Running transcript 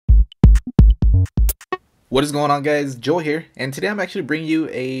What is going on, guys? Joe here, and today I'm actually bringing you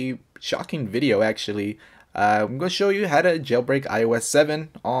a shocking video. I'm going to show you how to jailbreak iOS 7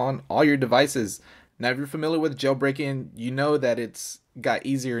 on all your devices. Now, if you're familiar with jailbreaking, you know that it's got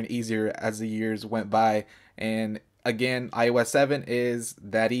easier and easier as the years went by, and again, iOS 7 is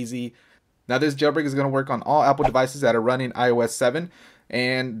that easy. Now, this jailbreak is going to work on all Apple devices that are running iOS 7,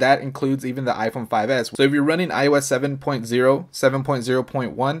 and that includes even the iPhone 5s. So if you're running iOS 7.0,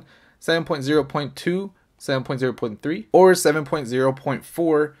 7.0.1, 7.0.2, 7.0.3 or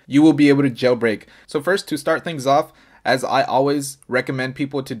 7.0.4, you will be able to jailbreak. So first, to start things off, as I always recommend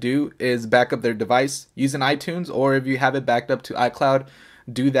people to do, is back up their device using iTunes, or if you have it backed up to iCloud,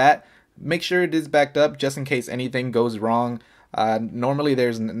 do that. Make sure it is backed up just in case anything goes wrong. Normally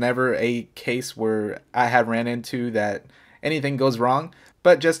there's never a case where I have ran into that anything goes wrong,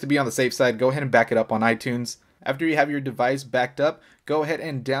 but just to be on the safe side, go ahead and back it up on iTunes. After you have your device backed up, go ahead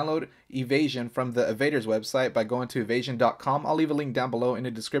and download Evasion from the Evaders website by going to evasion.com. I'll leave a link down below in the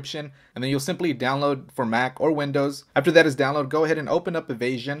description, and then you'll simply download for Mac or Windows. After that is downloaded, go ahead and open up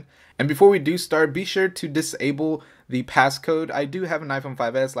Evasion. And before we do start, be sure to disable the passcode. I do have an iPhone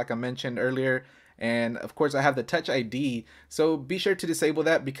 5s, like I mentioned earlier, and of course I have the Touch ID, so be sure to disable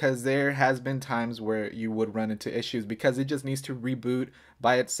that because there has been times where you would run into issues because it just needs to reboot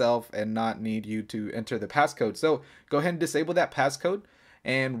by itself and not need you to enter the passcode. So go ahead and disable that passcode,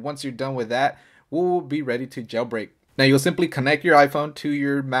 and once you're done with that, we'll be ready to jailbreak. Now you'll simply connect your iPhone to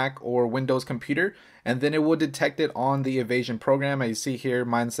your Mac or Windows computer, and then it will detect it on the Evasion program. As you see here,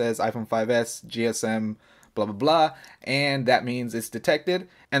 mine says iPhone 5s, GSM, blah blah blah, and that means it's detected,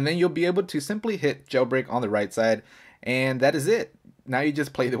 and then you'll be able to simply hit jailbreak on the right side, and that is it. Now you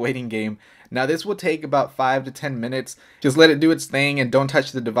just play the waiting game. Now this will take about 5 to 10 minutes. Just let it do its thing and don't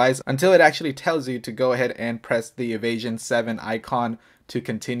touch the device until it actually tells you to go ahead and press the Evasion 7 icon to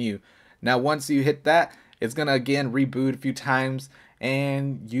continue. Now once you hit that, it's gonna again reboot a few times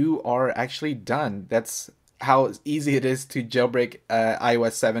and you are actually done. That's how easy it is to jailbreak a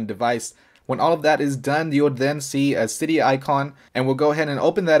iOS 7 device. When all of that is done, you'll then see a Cydia icon, and we'll go ahead and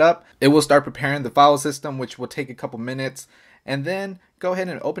open that up. It will start preparing the file system, which will take a couple minutes, and then go ahead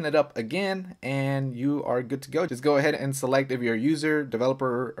and open it up again, and you are good to go. Just go ahead and select if you're a user,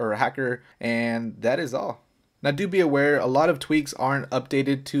 developer, or a hacker, and that is all. Now do be aware, a lot of tweaks aren't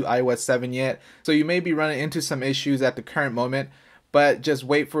updated to iOS 7 yet, so you may be running into some issues at the current moment, but just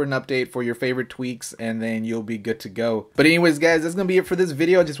wait for an update for your favorite tweaks and then you'll be good to go. But anyways guys, that's gonna be it for this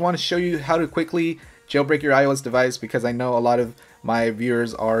video. I just want to show you how to quickly jailbreak your iOS device because I know a lot of my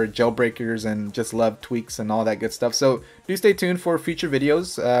viewers are jailbreakers and just love tweaks and all that good stuff. So do stay tuned for future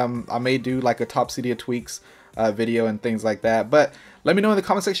videos. I may do like a top Cydia tweaks video and things like that. But let me know in the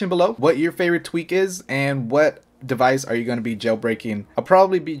comment section below what your favorite tweak is and what device are you going to be jailbreaking. I'll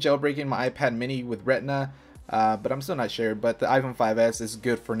probably be jailbreaking my iPad mini with Retina. But I'm still not sure, but the iPhone 5s is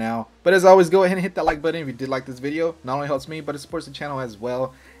good for now. But as always, go ahead and hit that like button if you did like this video. Not only helps me, but it supports the channel as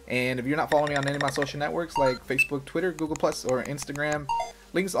well. And if you're not following me on any of my social networks like Facebook, Twitter, Google+, or Instagram,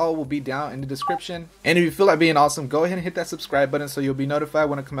 links all will be down in the description. And if you feel like being awesome, go ahead and hit that subscribe button so you'll be notified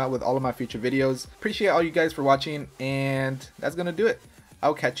when I come out with all of my future videos. Appreciate all you guys for watching, and that's gonna do it.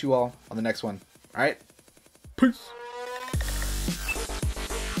 I'll catch you all on the next one. Alright? Peace!